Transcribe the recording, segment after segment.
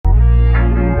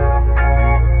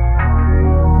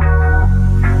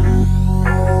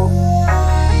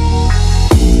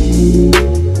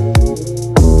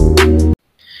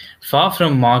Far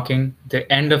from marking the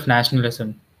end of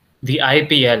nationalism, the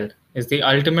IPL is the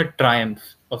ultimate triumph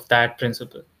of that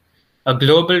principle, a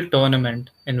global tournament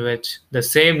in which the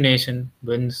same nation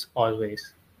wins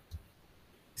always.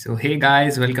 So, hey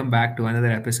guys, welcome back to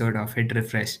another episode of Hit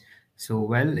Refresh.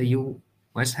 You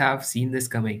must have seen this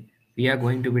coming. We are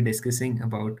going to be discussing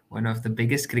about one of the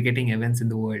biggest cricketing events in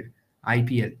the world,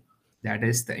 IPL, that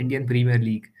is the Indian Premier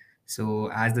League.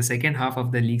 So, as the second half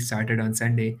of the league started on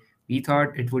Sunday, we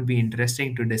thought it would be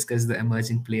interesting to discuss the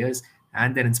emerging players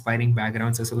and their inspiring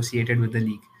backgrounds associated with the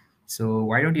league. So,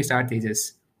 why don't you start,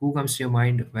 Tejas? Who comes to your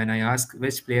mind when I ask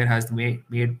which player has made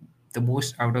the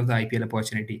most out of the IPL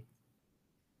opportunity?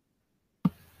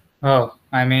 Oh,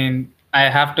 I mean, I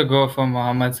have to go for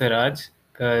Mohammad Siraj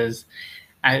because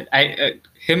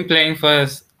him playing for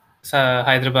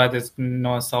Hyderabad is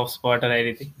no soft spot or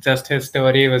anything. Just his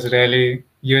story was really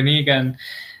unique, and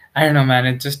I don't know, man,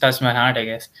 it just touched my heart, I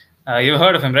guess. You've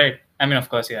heard of him, right? I mean, of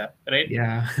course, yeah, right?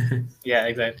 Yeah. Yeah,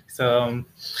 exactly. So,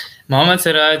 Mohammad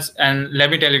Siraj, and let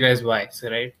me tell you guys why. So,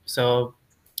 right? So,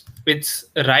 it's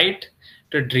right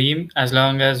to dream as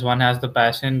long as one has the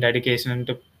passion, dedication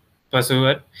to pursue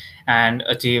it and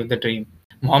achieve the dream.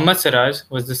 Muhammad Siraj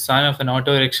was the son of an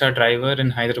auto rickshaw driver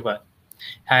in Hyderabad.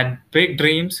 Had big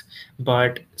dreams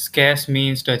but scarce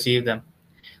means to achieve them.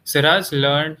 Siraj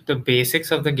learned the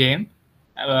basics of the game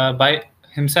by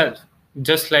himself,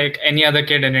 just like any other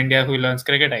kid in India who learns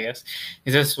cricket, I guess.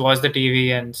 He just watch the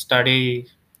TV and study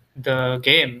the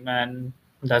game, and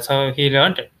that's how he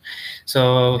learned it.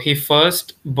 So he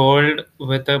first bowled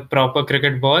with a proper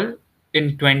cricket ball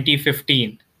in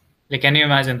 2015. Like, can you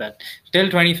imagine that? Till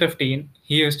 2015,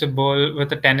 he used to bowl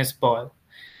with a tennis ball.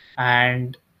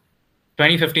 And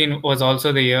 2015 was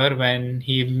also the year when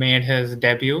he made his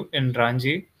debut in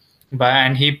Ranji,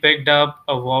 and he picked up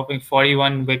a whopping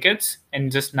 41 wickets in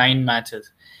just 9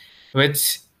 matches,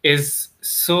 which is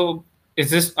so is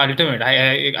just ultimate.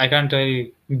 I can't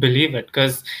really believe it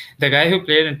because the guy who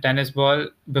played in tennis ball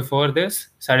before this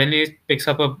suddenly picks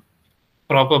up a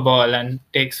proper ball and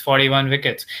takes 41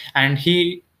 wickets. And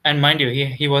mind you,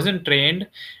 he wasn't trained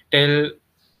till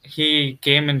he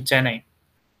came in Chennai,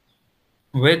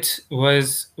 which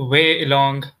was way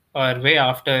long or way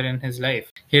after in his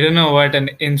life. He didn't know what an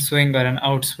in swing or an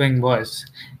outswing was.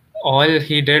 All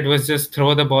he did was just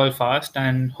throw the ball fast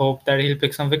and hope that he'll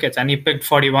pick some wickets. And he picked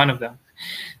 41 of them,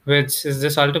 which is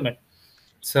just ultimate.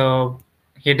 So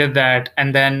he did that.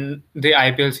 And then the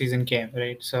IPL season came,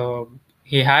 right? So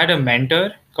he had a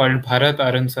mentor called Bharat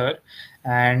Arun sir,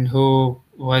 and who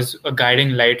was a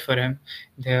guiding light for him.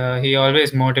 He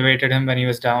always motivated him when he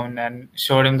was down and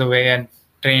showed him the way and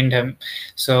trained him.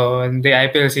 So in the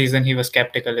IPL season, he was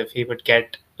skeptical if he would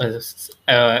get a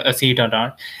seat or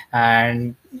not,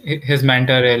 and his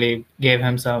mentor really gave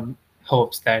him some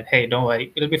hopes that, hey, don't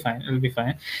worry, it'll be fine.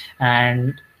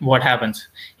 And what happens?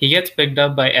 He gets picked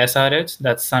up by SRH,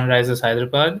 that's Sunrisers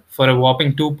Hyderabad, for a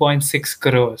whopping 2.6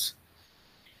 crores.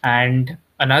 And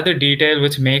another detail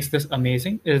which makes this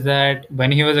amazing is that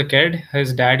when he was a kid,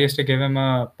 his dad used to give him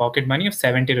a pocket money of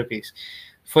 70 rupees.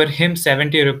 For him,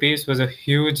 70 rupees was a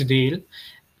huge deal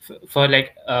for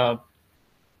like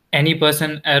any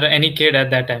person or any kid at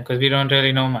that time, because we don't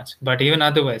really know much. But even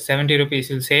otherwise, 70 rupees,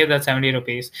 he'll save that 70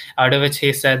 rupees, out of which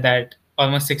he said that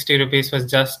almost 60 rupees was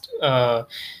just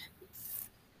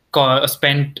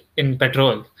spent in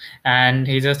petrol, and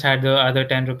he just had the other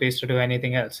 10 rupees to do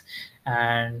anything else.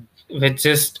 And which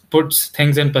just puts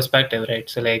things in perspective, right?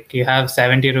 So like, you have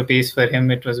 70 rupees, for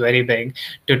him it was very big,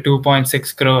 to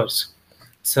 2.6 crores.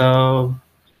 So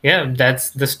yeah,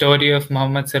 that's the story of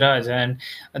Muhammad Siraj. And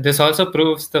this also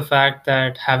proves the fact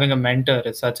that having a mentor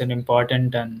is such an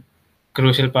important and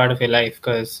crucial part of your life,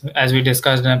 because as we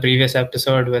discussed in a previous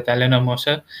episode with Eleanor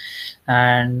Moshe.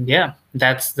 And yeah,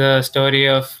 that's the story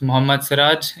of Muhammad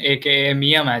Siraj, aka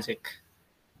Mia Magic.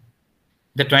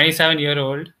 The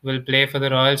 27-year-old will play for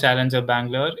the Royal Challenger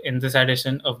Bangalore in this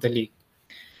edition of the league.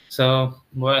 So,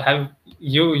 have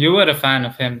you were a fan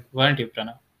of him, weren't you,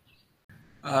 Pranav?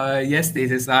 Yes,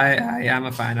 Tejas, I am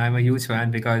a fan. I'm a huge fan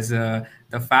because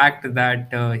the fact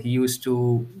that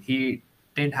he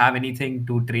didn't have anything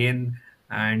to train,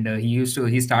 and he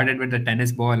started with the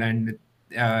tennis ball, and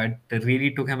it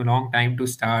really took him a long time to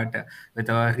start with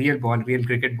a real ball, real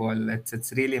cricket ball.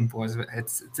 It's really impossible.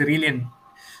 It's really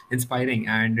inspiring.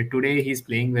 And today he's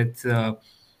playing with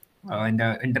in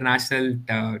the international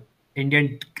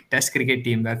Indian Test cricket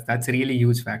team. That's a really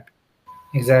huge fact.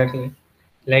 Exactly.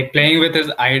 Like playing with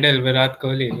his idol Virat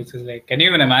Kohli, which is like, can you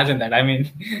even imagine that? I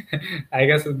mean, I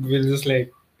guess it will just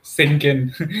like sink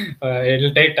in.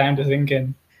 It'll take time to sink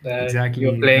in that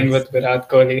you're Exactly. playing That's with Virat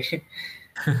Kohli.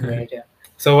 Right, yeah.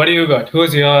 So what do you got?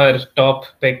 Who's your top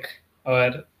pick?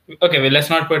 Or okay, well,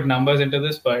 let's not put numbers into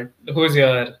this, but who's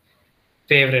your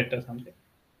favorite or something?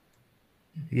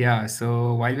 Yeah,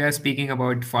 so while we are speaking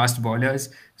about fast bowlers,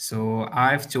 so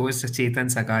I've chose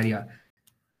Chetan Sakaria.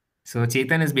 So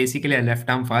Chetan is basically a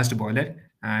left-arm fast bowler,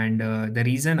 and the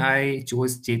reason I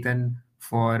chose Chetan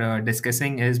for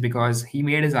discussing is because he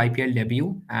made his IPL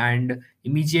debut, and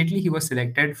immediately he was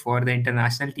selected for the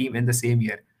international team in the same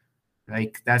year.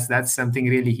 Like that's something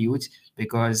really huge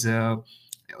because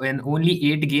in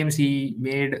only 8 games he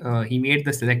made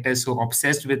the selectors so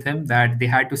obsessed with him that they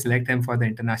had to select him for the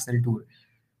international tour.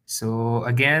 So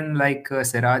again, like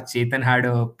Siraj, Chetan had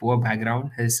a poor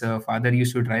background. His father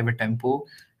used to drive a tempo,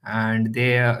 and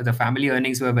the family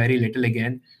earnings were very little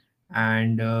again.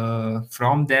 And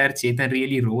from there, Chetan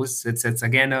really rose. It's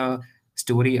again a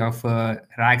story of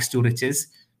rags to riches.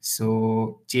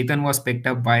 So Chetan was picked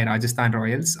up by Rajasthan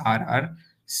Royals (RR).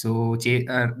 So the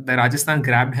Rajasthan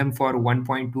grabbed him for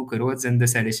 1.2 crores in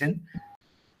this edition.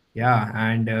 Yeah,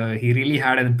 and he really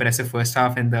had an impressive first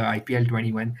half in the IPL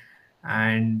 21.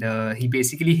 And he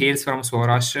basically hails from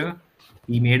Saurashtra.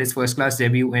 He made his first class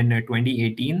debut in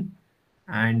 2018.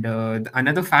 And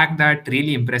another fact that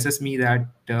really impresses me that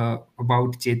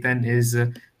about Chetan is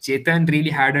Chetan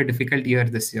really had a difficult year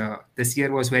this year. This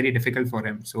year was very difficult for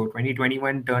him. So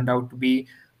 2021 turned out to be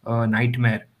a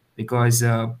nightmare because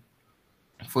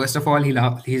first of all,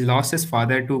 he's lost his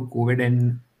father to COVID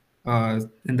in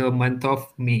the month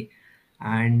of May,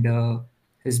 and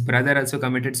his brother also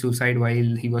committed suicide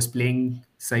while he was playing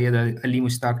Syed Ali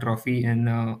Mushtaq Trophy in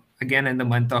again in the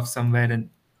month of somewhere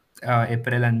in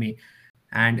April and May,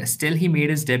 and still he made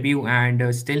his debut,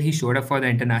 and still he showed up for the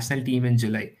international team in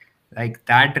July. Like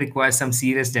that requires some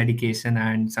serious dedication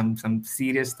and some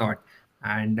serious thought,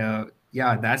 and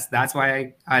yeah, that's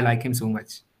why I like him so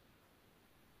much.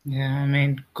 Yeah, I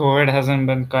mean, COVID hasn't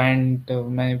been kind to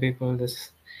many people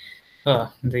these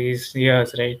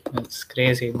years, right? It's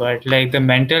crazy, but like the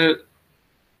mental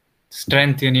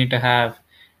strength you need to have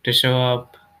to show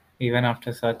up even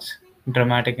after such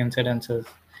dramatic incidents is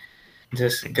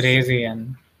just crazy,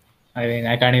 and I mean,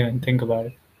 I can't even think about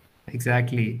it.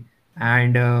 Exactly.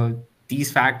 And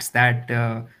these facts that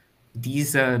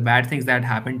these bad things that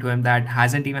happened to him that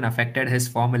hasn't even affected his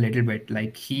form a little bit.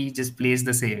 Like he just plays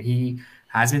the same. He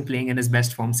has been playing in his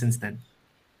best form since then.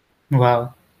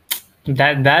 Wow,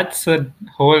 that's a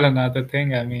whole another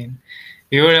thing. I mean,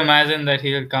 you would imagine that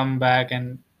he'll come back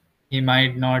and he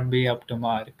might not be up to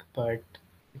mark, but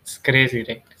it's crazy,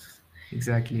 right?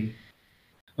 Exactly.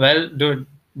 Well, dude,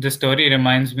 the story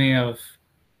reminds me of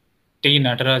T.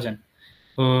 Natarajan,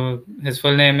 who his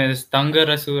full name is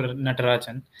Tangarasu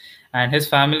Natarajan, and his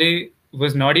family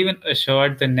was not even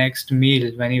assured the next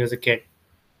meal when he was a kid.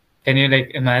 Can you like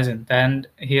imagine? And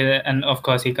of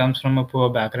course he comes from a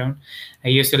poor background. He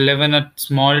used to live in a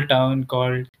small town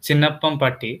called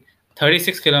Sinappampatti,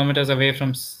 36 kilometers away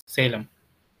from Salem.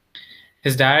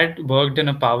 His dad worked in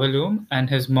a power loom, and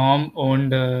his mom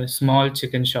owned a small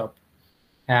chicken shop.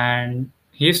 And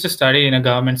he used to study in a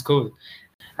government school.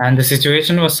 And the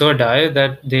situation was so dire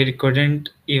that he couldn't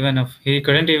even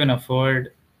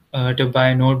afford to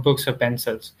buy notebooks or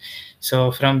pencils.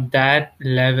 So from that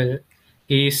level,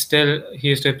 he used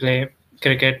to play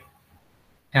cricket,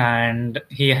 and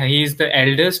he's the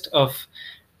eldest of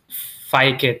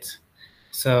 5 kids.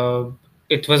 So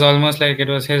it was almost like it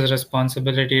was his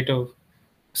responsibility to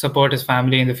support his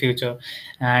family in the future.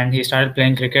 And he started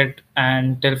playing cricket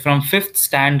until from fifth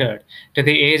standard to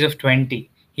the age of 20.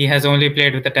 He has only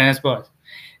played with a tennis ball.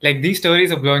 Like these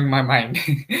stories are blowing my mind.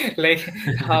 Like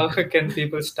how can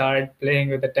people start playing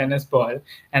with a tennis ball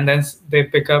and then they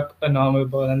pick up a normal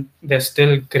ball and they're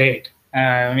still great?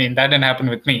 I mean, that didn't happen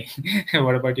with me.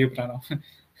 What about you, Pranav?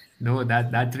 No,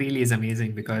 that really is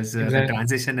amazing because the Exactly.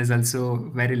 transition is also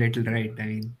very little, right? I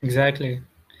mean, Exactly.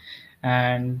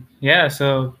 And yeah,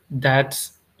 so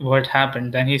that's what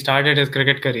happened. Then he started his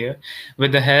cricket career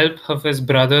with the help of his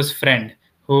brother's friend,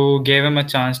 who gave him a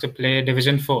chance to play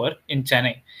Division 4 in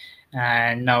Chennai.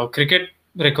 And now cricket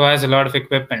requires a lot of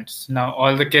equipment. Now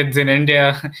all the kids in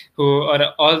India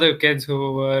all the kids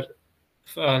who were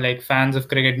like fans of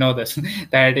cricket know this,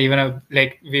 that even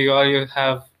like we all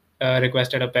have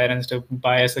requested our parents to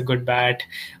buy us a good bat,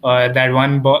 or that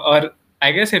one ball, or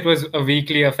I guess it was a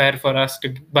weekly affair for us to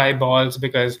buy balls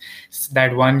because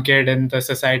that one kid in the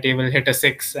society will hit a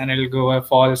six and it'll go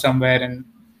fall somewhere and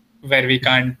where we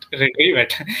can't retrieve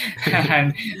it.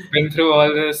 And been through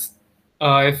all this,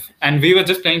 if and we were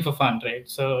just playing for fun, right?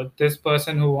 So this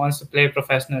person who wants to play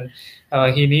professional,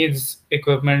 he needs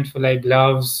equipment for like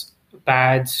gloves,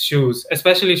 pads, shoes,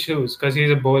 especially shoes because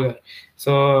he's a bowler.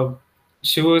 So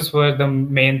shoes were the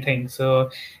main thing. So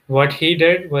what he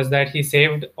did was that he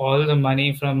saved all the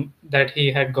money from that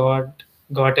he had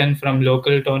gotten from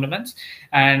local tournaments,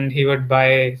 and he would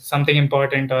buy something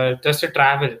important or just to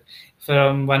travel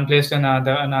from one place to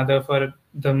another for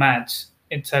the match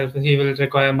itself. He will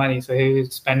require money, so he will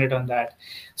spend it on that.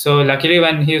 So luckily,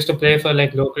 when he used to play for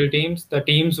like local teams, the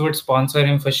teams would sponsor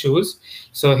him for shoes,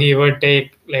 so he would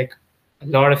take like a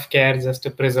lot of care just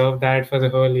to preserve that for the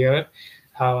whole year.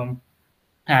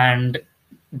 And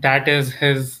that is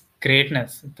his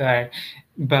greatness. That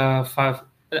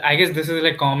I guess this is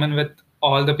like common with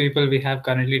all the people we have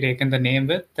currently taken the name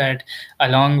with, that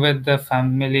along with the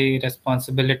family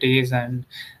responsibilities and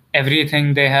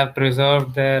everything, they have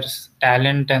preserved their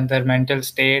talent and their mental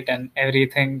state and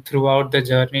everything throughout the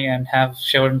journey and have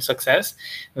shown success,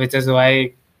 which is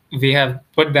why we have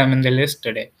put them in the list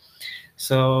today.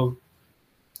 So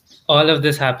all of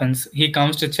this happens. He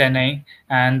comes to Chennai,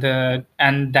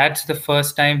 and that's the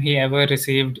first time he ever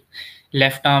received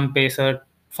left arm pacer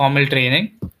formal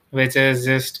training, which is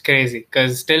just crazy.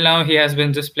 Because till now he has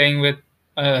been just playing with.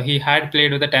 He had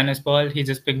played with a tennis ball. He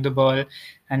just picked the ball,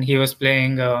 and he was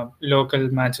playing local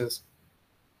matches.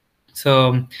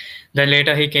 So then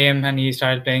later he came and he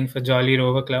started playing for Jolly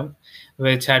Rover Club,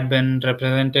 which had been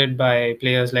represented by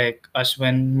players like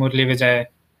Ashwin, Murli Vijay,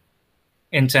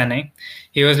 in Chennai.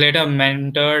 He was later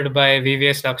mentored by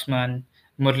VVS Lakshman,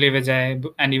 Murli Vijay,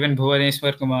 and even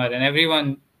Bhuvaneshwar Kumar, and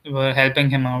everyone were helping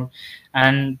him out.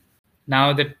 And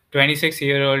now the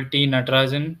 26-year-old T.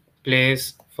 Natarajan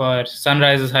plays for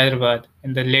Sunrisers Hyderabad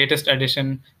in the latest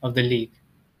edition of the league.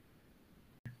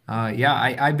 Yeah,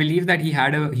 I believe that he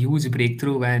had a huge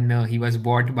breakthrough when he was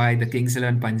bought by the Kings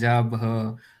XI Punjab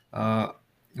uh,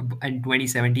 in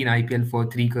 2017 IPL for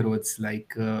 3 crores.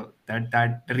 Like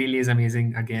that really is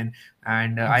amazing again.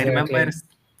 And Exactly.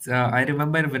 I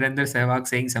remember Virender Sehwag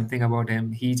saying something about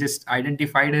him. He just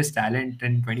identified his talent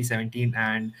in 2017,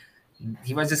 and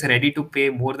he was just ready to pay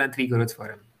more than 3 crores for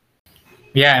him.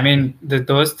 Yeah, I mean,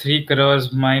 those 3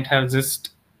 crores might have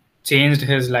just changed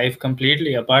his life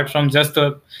completely, apart from just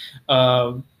the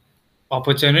uh,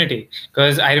 opportunity.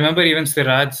 Because I remember even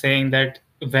Siraj saying that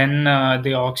when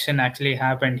the auction actually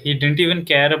happened, he didn't even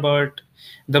care about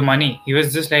the money. He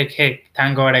was just like, "Hey,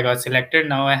 thank God I got selected.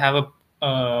 Now I have a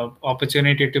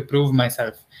opportunity to prove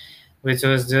myself," which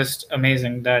was just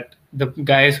amazing. That the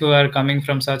guys who are coming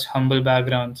from such humble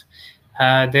backgrounds,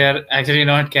 they are actually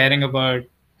not caring about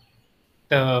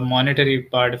the monetary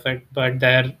part of it, but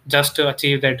they're just to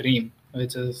achieve their dream,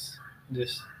 which is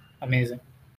just amazing.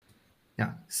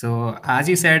 Yeah. So as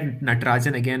you said,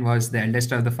 Natarajan again was the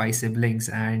eldest of the 5 siblings,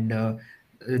 and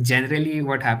generally,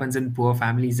 what happens in poor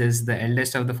families is the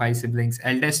eldest of the 5 siblings,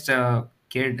 eldest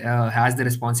kid has the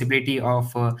responsibility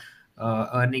of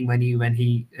earning money when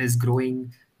he is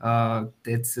growing.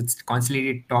 It's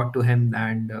constantly taught to him,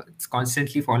 and it's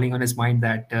constantly falling on his mind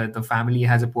that the family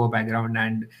has a poor background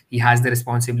and he has the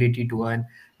responsibility to earn.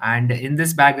 And in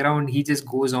this background, he just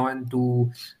goes on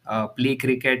to play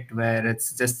cricket, where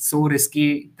it's just so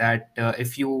risky that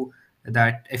if your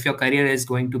career is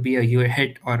going to be a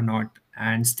hit or not,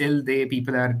 and still they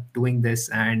people are doing this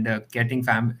and getting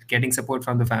support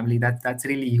from the family. That's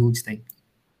really a huge thing.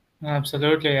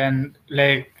 Absolutely, and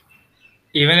like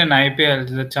even in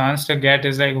IPL, the chance to get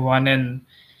is like one in,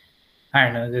 I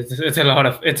don't know. It's a lot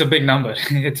of. It's a big number.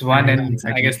 It's one Yeah, in, I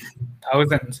exactly. guess,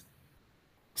 thousands. Yeah.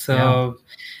 So,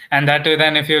 and that too,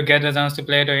 then if you get a chance to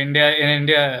play to India in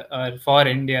India or for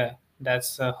India,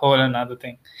 that's a whole another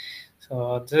thing.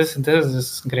 So this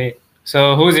is great.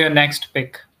 So who's your next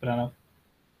pick, Pranav?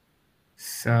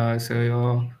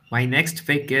 So my next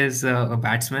pick is a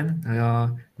batsman.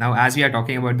 Now, as we are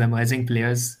talking about the emerging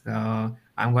players,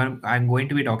 I'm going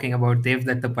to be talking about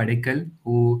Devdutt Padikkal,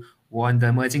 who won the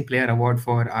Emerging Player Award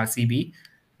for RCB.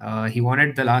 He won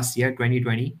it the last year,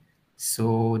 2020.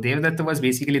 So Devdutt was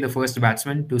basically the first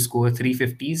batsman to score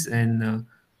 350s in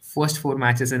first 4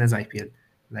 matches in his IPL.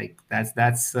 Like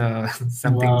that's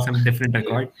something, Wow. some different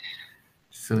record.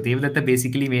 So Devdatta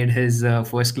basically made his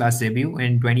first class debut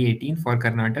in 2018 for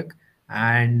Karnataka,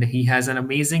 and he has an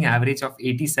amazing average of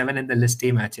 87 in the List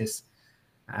A matches.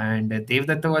 And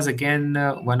Devdatta was again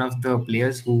one of the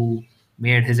players who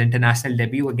made his international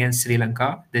debut against Sri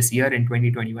Lanka this year in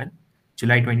 2021,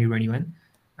 July 2021.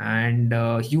 And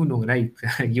right,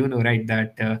 right,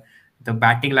 that the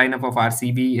batting lineup of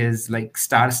RCB is like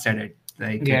star-studded.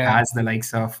 Like it Yeah. has the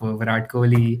likes of Virat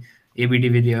Kohli, AB de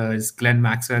Villiers, Glenn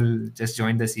Maxwell just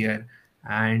joined this year,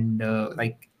 and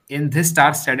like in this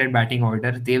star-studded batting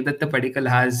order, Devdatta Padikkal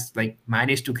has like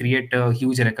managed to create a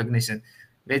huge recognition,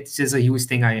 which is a huge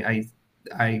thing.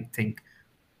 I think.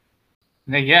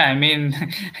 Like, yeah, I mean,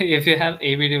 if you have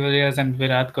AB de Villiers and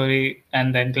Virat Kohli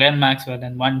and then Glenn Maxwell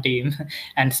in one team,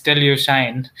 and still you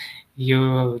shine,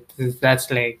 you that's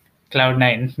like cloud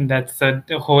nine. That's a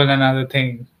whole another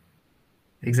thing.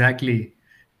 Exactly.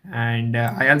 And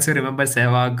I also remember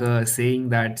Sehwag saying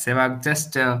that Sehwag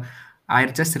just, I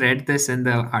just read this in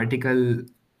the article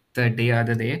the day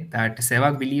other day that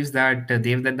Sehwag believes that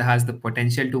Devdutt has the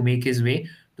potential to make his way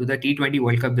to the T20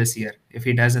 World Cup this year if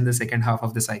he does in the second half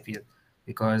of this IPL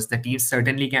because the teams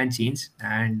certainly can change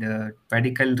and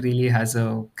Padikkal really has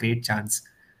a great chance.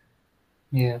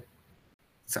 Yeah.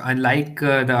 So unlike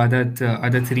the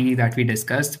other three that we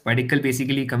discussed, Padikkal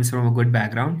basically comes from a good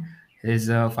background. His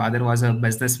father was a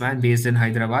businessman based in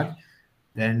Hyderabad.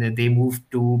 Then they moved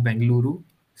to Bengaluru.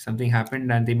 Something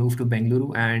happened and they moved to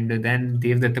Bengaluru. And then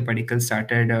Devdutt Padikkal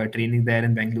started training there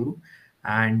in Bengaluru.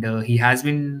 And he has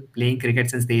been playing cricket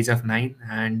since the age of 9.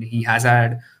 And he has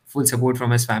had full support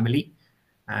from his family.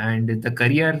 And his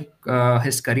career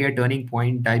turning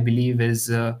point, I believe,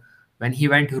 is when he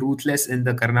went ruthless in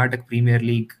the Karnataka Premier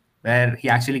League, where he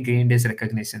actually gained his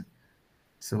recognition.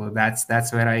 So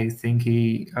that's where I think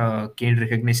he gained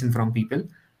recognition from people.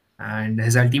 And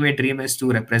his ultimate dream is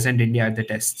to represent India at the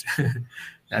Test.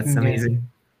 That's Yeah. amazing.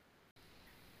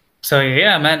 So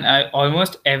yeah, man,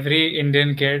 almost every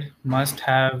Indian kid must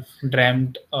have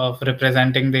dreamt of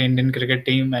representing the Indian cricket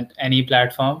team at any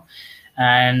platform,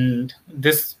 and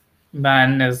this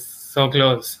man is so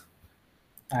close.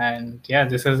 And yeah,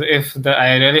 this is if the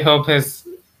I really hope his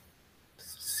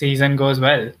season goes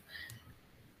well.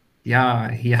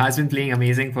 Yeah, he has been playing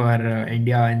amazing for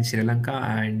India and Sri Lanka,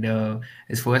 and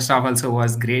his first half also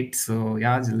was great. So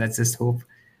yeah, let's just hope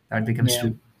that becomes Yeah.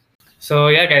 true. So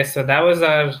yeah, guys. So that was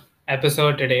our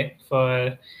episode today.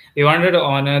 For we wanted to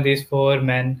honor these four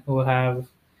men who have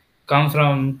come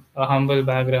from a humble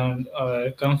background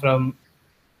or come from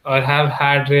or have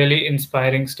had really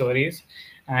inspiring stories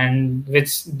and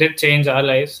which did change our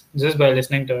lives just by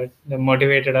listening to it. They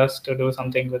motivated us to do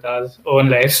something with our own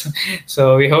lives.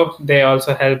 So we hope they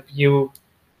also help you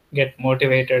get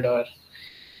motivated or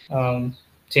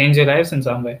change your lives in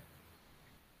some way.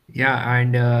 Yeah,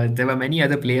 and there were many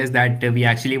other players that we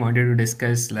actually wanted to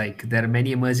discuss. Like there are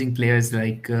many emerging players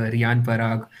like Riyan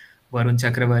Parag, Varun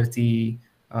Chakravarti,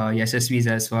 Yashasvi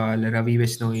Jaiswal, Ravi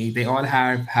Vishnoi. They all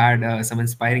have had some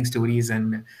inspiring stories,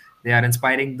 and they are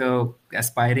inspiring the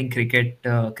aspiring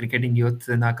cricketing youth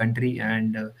in our country.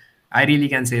 And I really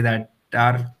can say that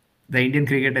the Indian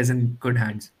cricket is in good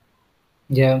hands.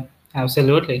 Yeah,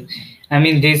 absolutely. I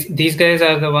mean, these guys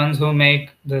are the ones who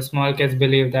make the small kids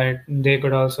believe that they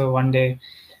could also one day,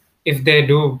 if they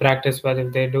do practice well,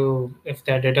 if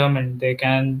they're determined, they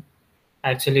can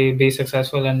actually be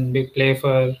successful and play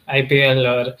for IPL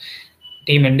or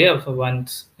Team India for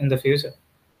once in the future.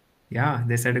 Yeah,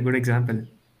 they set a good example.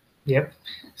 Yep.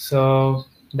 So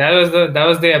that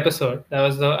was the episode. That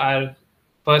was the our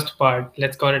first part.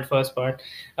 Let's call it first part.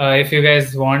 If you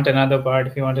guys want another part,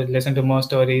 if you want to listen to more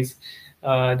stories,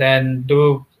 then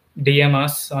do DM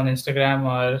us on Instagram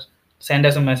or send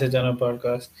us a message on our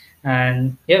podcast.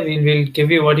 And yeah, we'll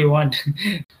give you what you want.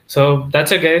 So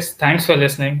that's it, guys. Thanks for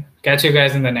listening. Catch you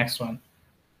guys in the next one.